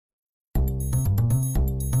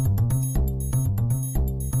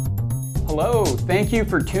Hello, thank you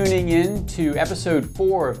for tuning in to episode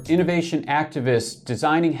 4 of Innovation Activists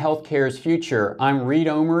Designing Healthcare's Future. I'm Reed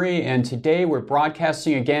Omary, and today we're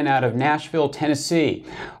broadcasting again out of Nashville, Tennessee.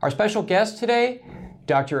 Our special guest today,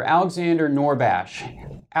 Dr. Alexander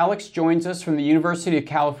Norbash. Alex joins us from the University of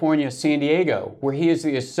California, San Diego, where he is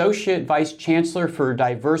the Associate Vice Chancellor for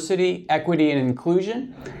Diversity, Equity, and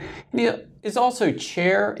Inclusion. And he is also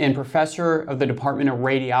Chair and Professor of the Department of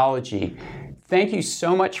Radiology. Thank you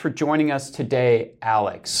so much for joining us today,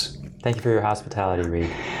 Alex. Thank you for your hospitality, Reed.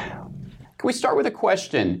 Can we start with a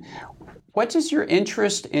question? What does your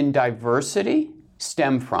interest in diversity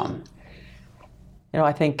stem from?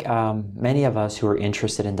 I think many of us who are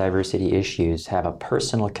interested in diversity issues have a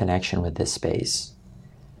personal connection with this space.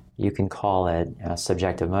 You can call it a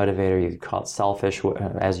subjective motivator, you can call it selfish,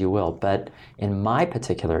 as you will. But in my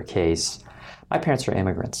particular case, my parents are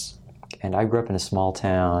immigrants, and I grew up in a small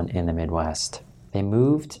town in the Midwest. They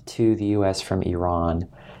moved to the U.S. from Iran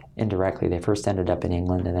indirectly. They first ended up in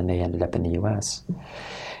England, and then they ended up in the U.S.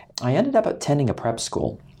 I ended up attending a prep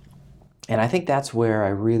school. And I think that's where I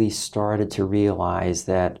really started to realize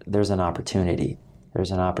that there's an opportunity.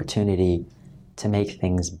 There's an opportunity to make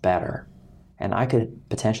things better. And I could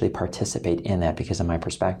potentially participate in that because of my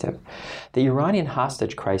perspective. The Iranian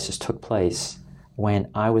hostage crisis took place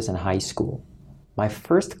when I was in high school. My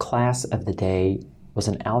first class of the day was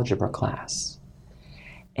an algebra class.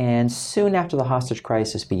 And soon after the hostage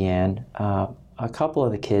crisis began, a couple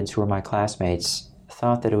of the kids who were my classmates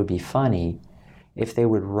thought that it would be funny if they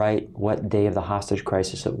would write what day of the hostage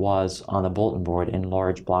crisis it was on the bulletin board in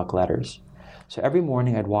large block letters. So every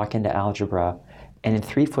morning I'd walk into algebra, and in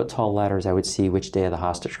 3-foot-tall letters I would see which day of the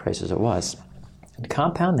hostage crisis it was. And to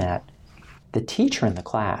compound that, the teacher in the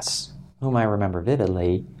class, whom I remember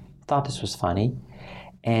vividly, thought this was funny,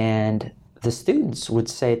 and the students would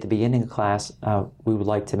say at the beginning of class, we would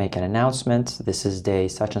like to make an announcement. This is day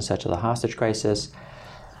such and such of the hostage crisis.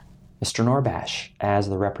 Mr. Norbash, as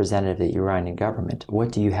the representative of the Iranian government,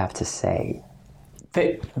 what do you have to say?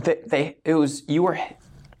 You were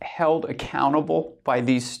held accountable by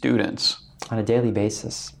these students? On a daily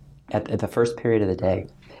basis, at the first period of the day.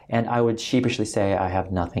 And I would sheepishly say, I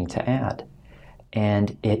have nothing to add.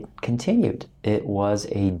 And it continued. It was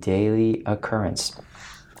a daily occurrence.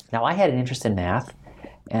 Now, I had an interest in math,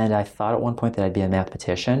 and I thought at one point that I'd be a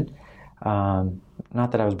mathematician.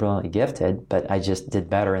 Not that I was brilliantly gifted, but I just did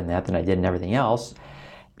better in that than I did in everything else.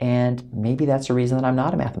 And maybe that's the reason that I'm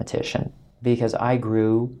not a mathematician, because I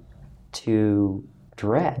grew to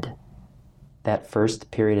dread that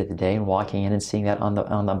first period of the day and walking in and seeing that on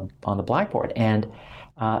the blackboard. And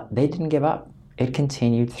they didn't give up. It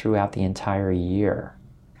continued throughout the entire year.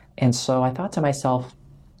 And so I thought to myself,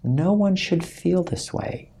 no one should feel this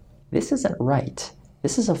way. This isn't right.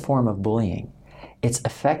 This is a form of bullying. It's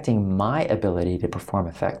affecting my ability to perform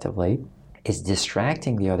effectively. It's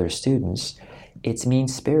distracting the other students. It's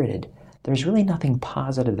mean-spirited. There's really nothing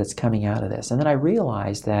positive that's coming out of this. And then I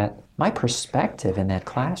realized that my perspective in that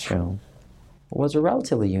classroom was a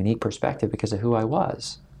relatively unique perspective because of who I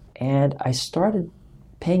was. And I started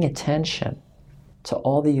paying attention to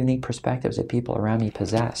all the unique perspectives that people around me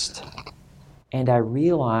possessed. And I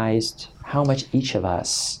realized how much each of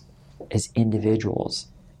us as individuals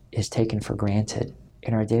is taken for granted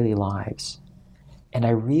in our daily lives. And I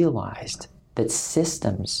realized that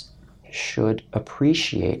systems should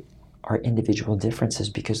appreciate our individual differences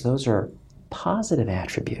because those are positive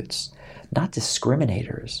attributes, not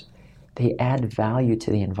discriminators. They add value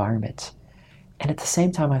to the environment. And at the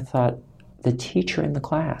same time, I thought, the teacher in the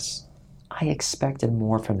class, I expected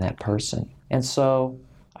more from that person. And so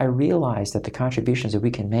I realized that the contributions that we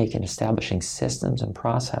can make in establishing systems and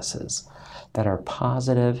processes that are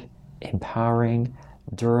positive, empowering,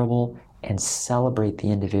 durable, and celebrate the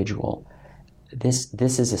individual. This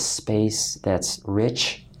is a space that's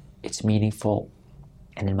rich, it's meaningful,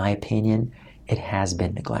 and in my opinion, it has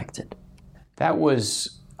been neglected. That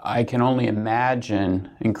was, I can only imagine,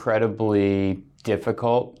 incredibly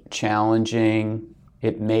difficult, challenging.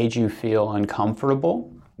 It made you feel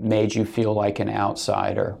uncomfortable, made you feel like an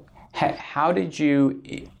outsider. How did you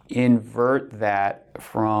invert that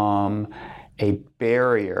from a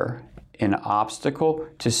barrier, an obstacle,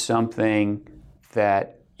 to something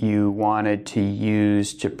that you wanted to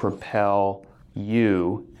use to propel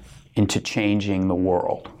you into changing the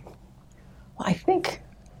world? Well, I think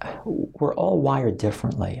we're all wired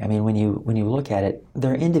differently. I mean, when you look at it,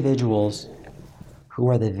 there are individuals who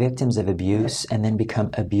are the victims of abuse and then become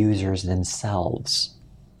abusers themselves.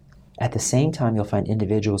 At the same time, you'll find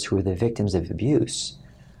individuals who are the victims of abuse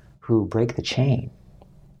who break the chain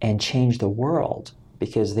and change the world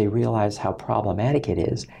because they realize how problematic it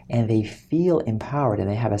is, and they feel empowered and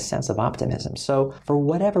they have a sense of optimism. So for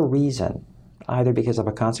whatever reason, either because of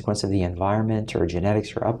a consequence of the environment or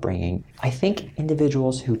genetics or upbringing, I think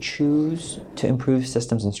individuals who choose to improve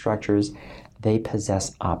systems and structures, they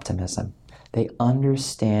possess optimism. They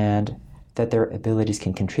understand that their abilities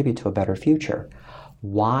can contribute to a better future.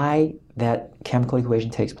 Why that chemical equation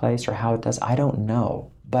takes place or how it does, I don't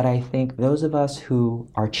know. But I think those of us who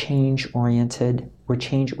are change-oriented, we're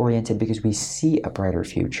change-oriented because we see a brighter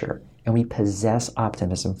future and we possess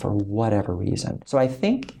optimism for whatever reason. So I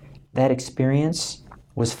think that experience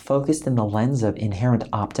was focused in the lens of inherent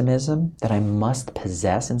optimism that I must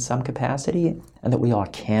possess in some capacity and that we all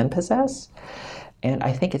can possess. And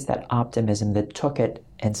I think it's that optimism that took it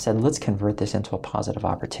and said, let's convert this into a positive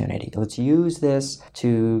opportunity. Let's use this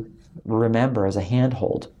to remember as a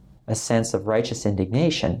handhold, a sense of righteous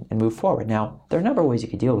indignation and move forward. Now, there are a number of ways you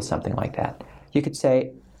could deal with something like that. You could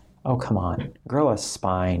say, oh, come on, grow a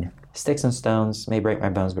spine. Sticks and stones may break my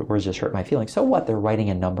bones, but words just hurt my feelings. So what? They're writing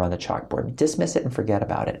a number on the chalkboard. Dismiss it and forget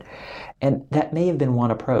about it. And that may have been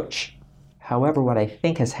one approach. However, what I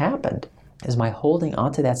think has happened is my holding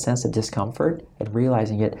onto that sense of discomfort and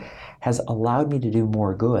realizing it has allowed me to do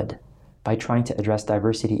more good by trying to address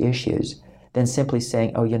diversity issues than simply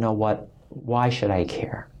saying, oh, you know what? Why should I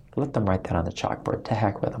care? Let them write that on the chalkboard. To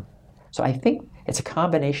heck with them. So I think it's a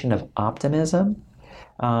combination of optimism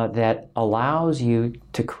that allows you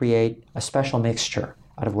to create a special mixture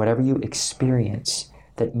out of whatever you experience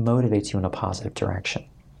that motivates you in a positive direction.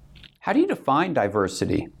 How do you define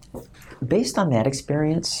diversity? Based on that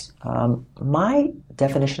experience, my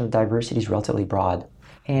definition of diversity is relatively broad.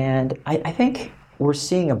 And I think we're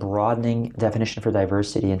seeing a broadening definition for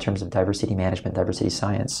diversity in terms of diversity management, diversity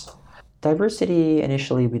science. Diversity,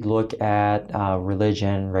 initially, we'd look at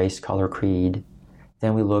religion, race, color, creed.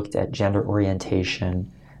 Then we looked at gender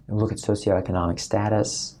orientation. We look at socioeconomic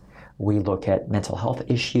status. We look at mental health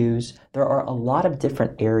issues. There are a lot of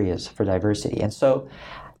different areas for diversity. And so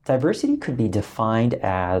diversity could be defined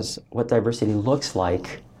as what diversity looks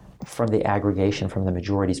like from the aggregation, from the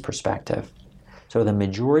majority's perspective. So the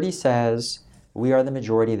majority says, we are the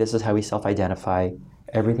majority, this is how we self-identify,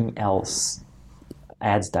 everything else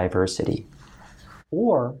adds diversity.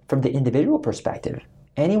 Or from the individual perspective,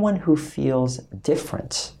 anyone who feels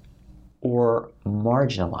different or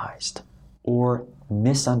marginalized or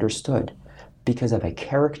misunderstood because of a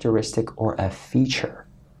characteristic or a feature,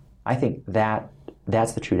 I think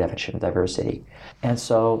that's the true definition of diversity. And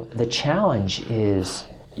so the challenge is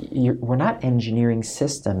we're not engineering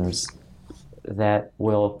systems that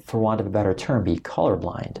will, for want of a better term, be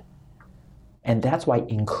colorblind. And that's why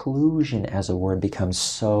inclusion as a word becomes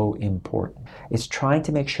so important. It's trying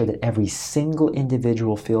to make sure that every single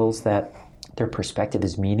individual feels that their perspective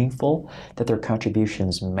is meaningful, that their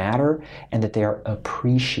contributions matter, and that they are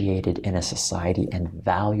appreciated in a society and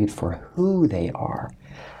valued for who they are.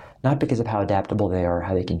 Not because of how adaptable they are or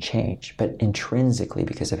how they can change, but intrinsically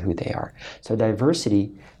because of who they are. So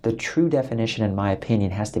diversity, the true definition, in my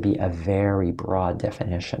opinion, has to be a very broad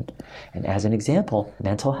definition. And as an example,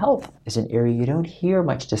 mental health is an area you don't hear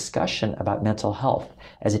much discussion about mental health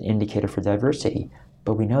as an indicator for diversity.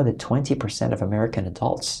 But we know that 20% of American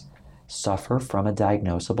adults suffer from a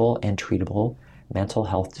diagnosable and treatable mental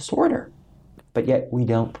health disorder. But yet we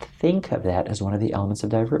don't think of that as one of the elements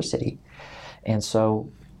of diversity. And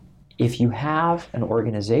so if you have an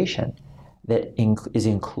organization that is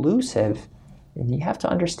inclusive, you have to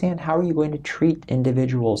understand how are you going to treat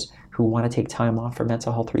individuals who want to take time off for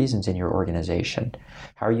mental health reasons in your organization?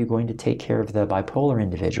 How are you going to take care of the bipolar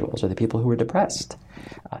individuals or the people who are depressed?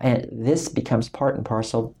 And this becomes part and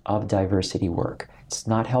parcel of diversity work. It's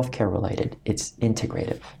not healthcare related, it's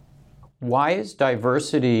integrative. Why is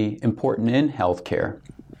diversity important in healthcare?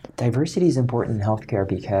 Diversity is important in healthcare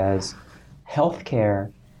because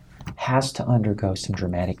healthcare has to undergo some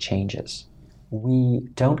dramatic changes. We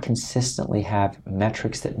don't consistently have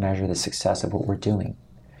metrics that measure the success of what we're doing.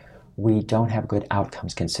 We don't have good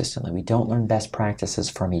outcomes consistently. We don't learn best practices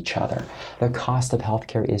from each other. The cost of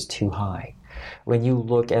healthcare is too high. When you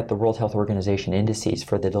look at the World Health Organization indices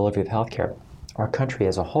for the delivery of healthcare, our country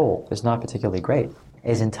as a whole is not particularly great.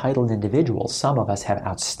 As entitled individuals, some of us have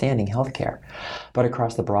outstanding healthcare, but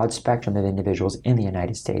across the broad spectrum of individuals in the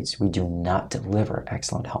United States, we do not deliver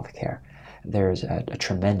excellent healthcare. There's a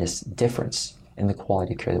tremendous difference in the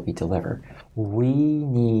quality of care that we deliver. We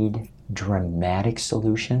need dramatic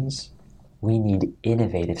solutions. We need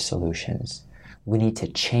innovative solutions. We need to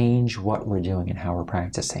change what we're doing and how we're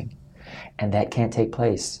practicing. And that can't take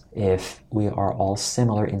place if we are all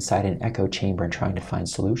similar inside an echo chamber and trying to find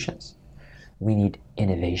solutions. We need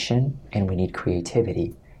innovation and we need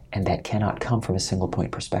creativity, and that cannot come from a single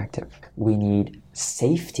point perspective. We need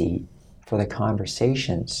safety for the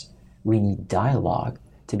conversations. We need dialogue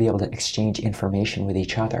to be able to exchange information with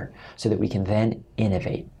each other so that we can then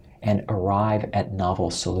innovate and arrive at novel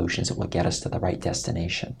solutions that will get us to the right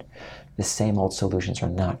destination. The same old solutions are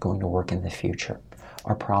not going to work in the future.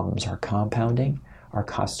 Our problems are compounding, our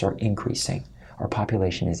costs are increasing, our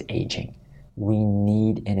population is aging. We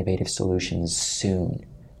need innovative solutions soon.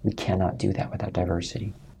 We cannot do that without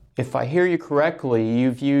diversity. If I hear you correctly,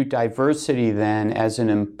 you view diversity then as an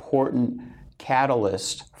important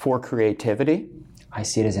catalyst for creativity? I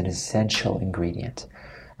see it as an essential ingredient.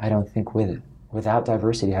 I don't think without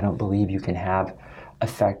diversity, I don't believe you can have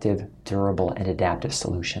effective, durable, and adaptive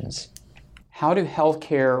solutions. How do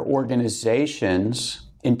healthcare organizations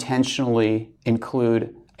intentionally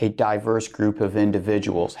include a diverse group of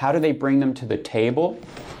individuals? How do they bring them to the table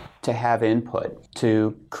to have input,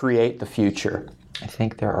 to create the future? I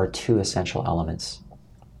think there are two essential elements.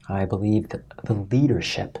 I believe that the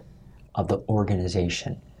leadership of the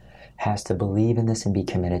organization has to believe in this and be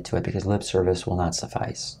committed to it, because lip service will not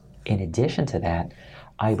suffice. In addition to that,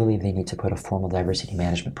 I believe they need to put a formal diversity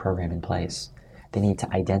management program in place. They need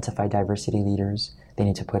to identify diversity leaders. They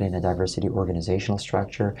need to put in a diversity organizational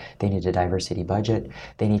structure. They need a diversity budget.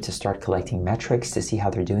 They need to start collecting metrics to see how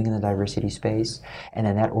they're doing in the diversity space. And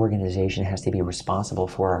then that organization has to be responsible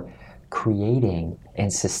for creating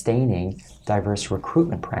and sustaining diverse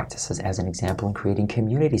recruitment practices, as an example, and creating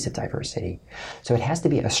communities of diversity. So it has to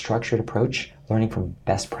be a structured approach, learning from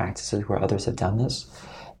best practices where others have done this.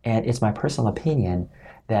 And it's my personal opinion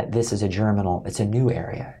that this is it's a new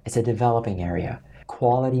area. It's a developing area.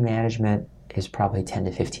 Quality management is probably 10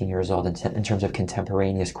 to 15 years old in terms of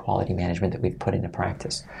contemporaneous quality management that we've put into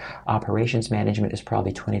practice. Operations management is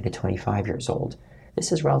probably 20 to 25 years old.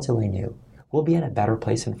 This is relatively new. We'll be in a better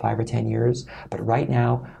place in 5 or 10 years, but right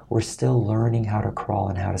now we're still learning how to crawl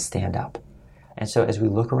and how to stand up. And so as we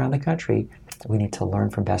look around the country, we need to learn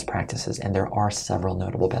from best practices, and there are several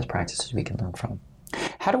notable best practices we can learn from.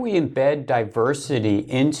 How do we embed diversity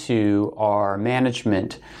into our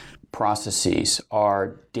management processes,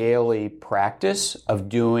 our daily practice of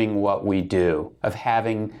doing what we do, of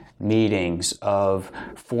having meetings, of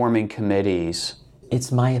forming committees?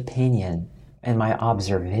 It's my opinion and my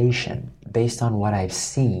observation, based on what I've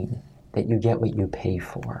seen, that you get what you pay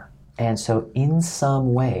for. And so in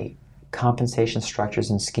some way, compensation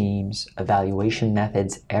structures and schemes, evaluation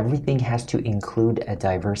methods, everything has to include a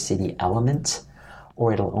diversity element,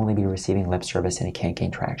 or it'll only be receiving lip service and it can't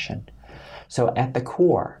gain traction. So at the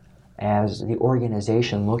core, as the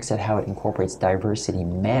organization looks at how it incorporates diversity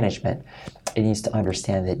management, it needs to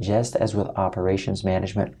understand that just as with operations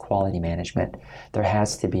management, quality management, there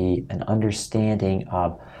has to be an understanding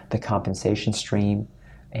of the compensation stream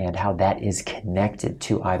and how that is connected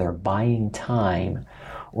to either buying time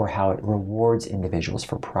or how it rewards individuals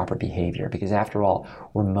for proper behavior. Because after all,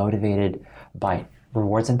 we're motivated by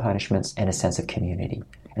rewards and punishments and a sense of community.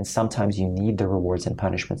 And sometimes you need the rewards and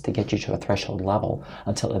punishments to get you to a threshold level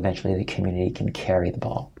until eventually the community can carry the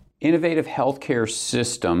ball. Innovative healthcare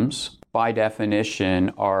systems, by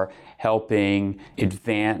definition, are helping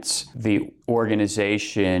advance the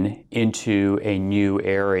organization into a new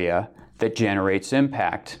area that generates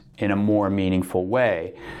impact in a more meaningful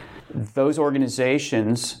way. Those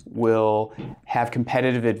organizations will have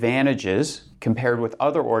competitive advantages compared with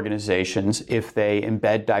other organizations if they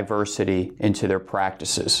embed diversity into their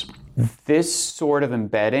practices. This sort of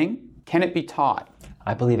embedding, can it be taught?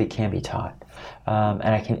 I believe it can be taught.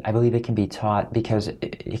 I believe it can be taught because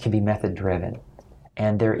it can be method-driven.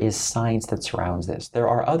 And there is science that surrounds this. There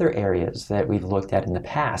are other areas that we've looked at in the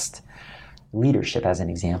past. Leadership, as an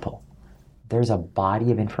example. There's a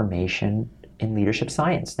body of information in leadership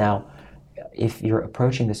science. Now, if you're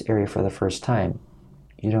approaching this area for the first time,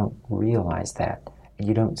 you don't realize that, and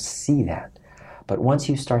you don't see that. But once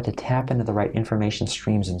you start to tap into the right information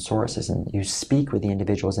streams and sources, and you speak with the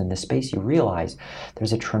individuals in this space, you realize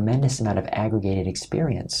there's a tremendous amount of aggregated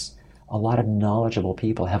experience. A lot of knowledgeable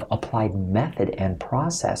people have applied method and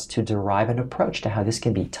process to derive an approach to how this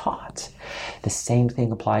can be taught. The same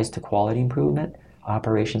thing applies to quality improvement,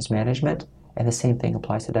 operations management, and the same thing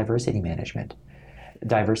applies to diversity management.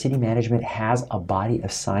 Diversity management has a body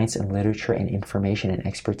of science and literature and information and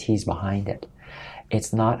expertise behind it.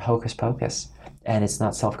 It's not hocus pocus, and it's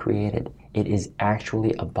not self-created. It is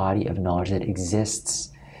actually a body of knowledge that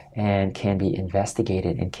exists and can be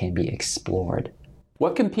investigated and can be explored.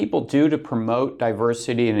 What can people do to promote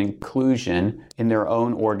diversity and inclusion in their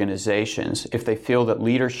own organizations if they feel that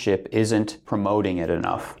leadership isn't promoting it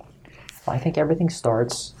enough? I think everything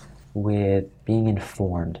starts with being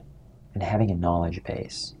informed and having a knowledge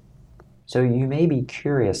base. So you may be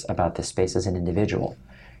curious about this space as an individual.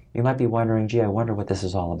 You might be wondering, gee, I wonder what this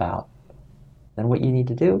is all about. Then what you need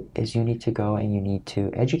to do is you need to go and you need to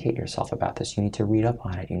educate yourself about this. You need to read up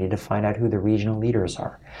on it. You need to find out who the regional leaders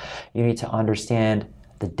are. You need to understand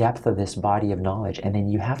the depth of this body of knowledge, and then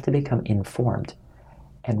you have to become informed.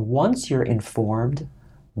 And once you're informed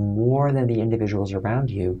more than the individuals around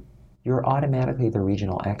you, you're automatically the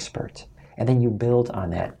regional expert. And then you build on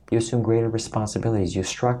that. You assume greater responsibilities. You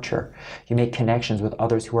structure. You make connections with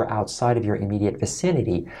others who are outside of your immediate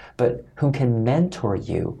vicinity, but who can mentor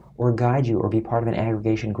you or guide you or be part of an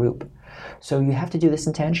aggregation group. So you have to do this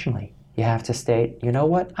intentionally. You have to state, you know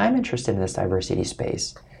what? I'm interested in this diversity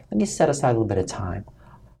space. Let me set aside a little bit of time.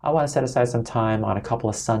 I want to set aside some time on a couple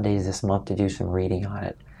of Sundays this month to do some reading on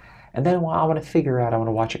it. And then I want to figure out, I want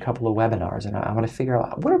to watch a couple of webinars, and I want to figure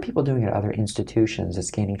out what are people doing at other institutions that's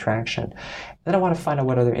gaining traction. Then I want to find out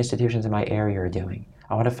what other institutions in my area are doing.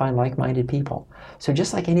 I want to find like-minded people. So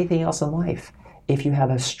just like anything else in life, if you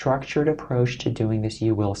have a structured approach to doing this,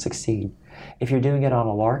 you will succeed. If you're doing it on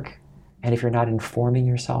a lark, and if you're not informing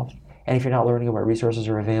yourself, and if you're not learning what resources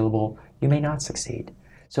are available, you may not succeed.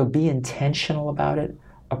 So be intentional about it,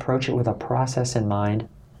 approach it with a process in mind,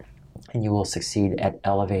 and you will succeed at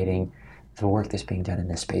elevating the work that's being done in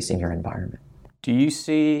this space in your environment. Do you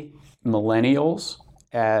see millennials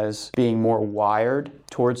as being more wired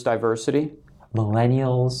towards diversity?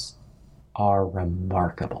 Millennials are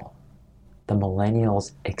remarkable. The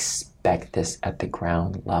millennials expect this at the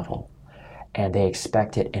ground level, and they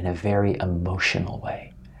expect it in a very emotional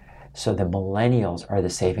way. So the millennials are the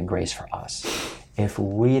saving grace for us. If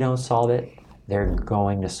we don't solve it, they're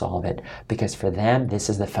going to solve it, because for them, this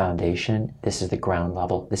is the foundation, this is the ground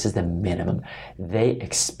level, this is the minimum. They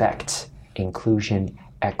expect inclusion,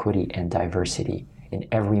 equity, and diversity in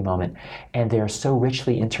every moment. And they are so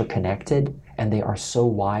richly interconnected, and they are so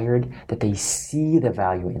wired that they see the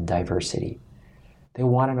value in diversity. They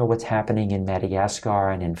want to know what's happening in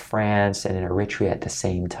Madagascar and in France and in Eritrea at the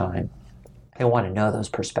same time. They want to know those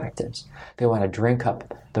perspectives. They want to drink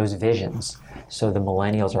up those visions. So the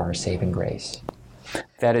millennials are our saving grace.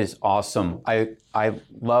 That is awesome. I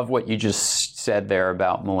love what you just said there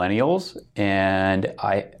about millennials, and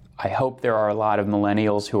I hope there are a lot of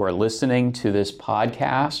millennials who are listening to this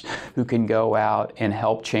podcast who can go out and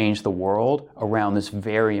help change the world around this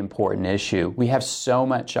very important issue. We have so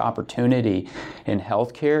much opportunity in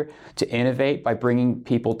healthcare to innovate by bringing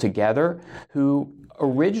people together who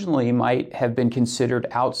originally might have been considered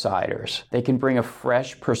outsiders. They can bring a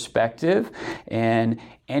fresh perspective, and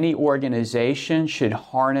any organization should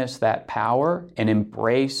harness that power and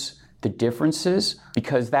embrace the differences,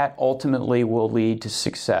 because that ultimately will lead to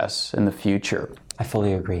success in the future. I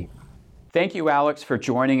fully agree. Thank you, Alex, for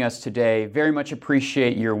joining us today. Very much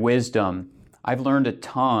appreciate your wisdom. I've learned a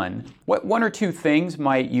ton. What one or two things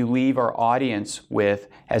might you leave our audience with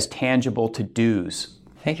as tangible to-dos?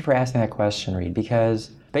 Thank you for asking that question, Reed,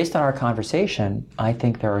 because based on our conversation, I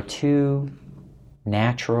think there are two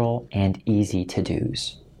natural and easy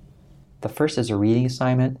to-dos. The first is a reading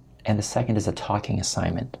assignment, and the second is a talking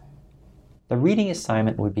assignment. The reading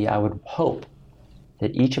assignment would be, I would hope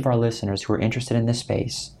that each of our listeners who are interested in this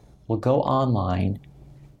space will go online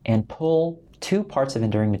and pull two parts of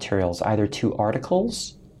Enduring Materials, either two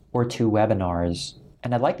articles or two webinars.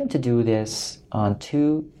 And I'd like them to do this on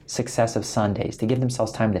two successive Sundays to give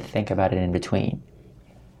themselves time to think about it in between.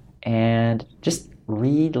 And just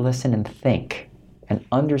read, listen, and think and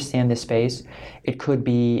understand this space. It could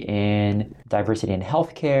be in diversity in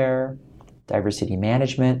healthcare, diversity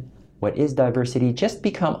management. What is diversity? Just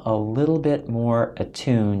become a little bit more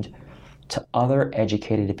attuned to other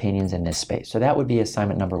educated opinions in this space. So that would be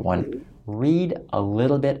assignment number one. Read a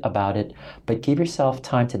little bit about it, but give yourself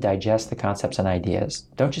time to digest the concepts and ideas.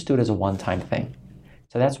 Don't just do it as a one-time thing.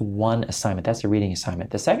 So that's one assignment. That's a reading assignment.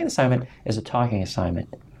 The second assignment is a talking assignment.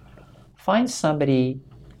 Find somebody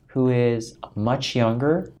who is much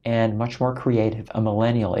younger and much more creative, a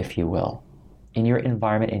millennial, if you will, in your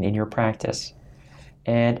environment and in your practice.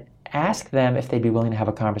 And ask them if they'd be willing to have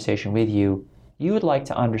a conversation with you. You would like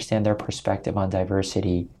to understand their perspective on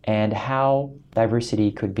diversity and how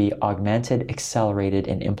diversity could be augmented, accelerated,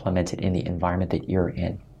 and implemented in the environment that you're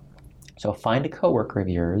in. So find a coworker of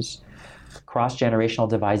yours, cross-generational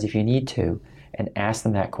divides if you need to, and ask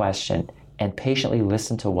them that question, and patiently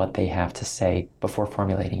listen to what they have to say before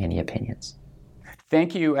formulating any opinions.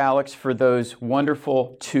 Thank you, Alex, for those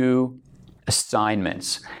wonderful two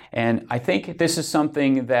assignments. And I think this is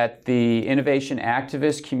something that the innovation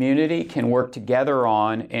activist community can work together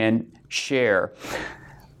on and share.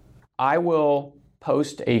 I will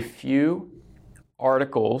post a few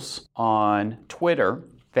articles on Twitter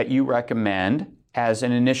that you recommend as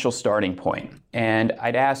an initial starting point. And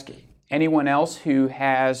I'd ask anyone else who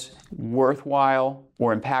has worthwhile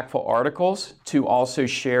or impactful articles to also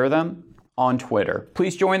share them on Twitter.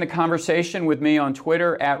 Please join the conversation with me on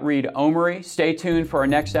Twitter at Reed Omary. Stay tuned for our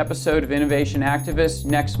next episode of Innovation Activists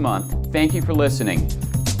next month. Thank you for listening.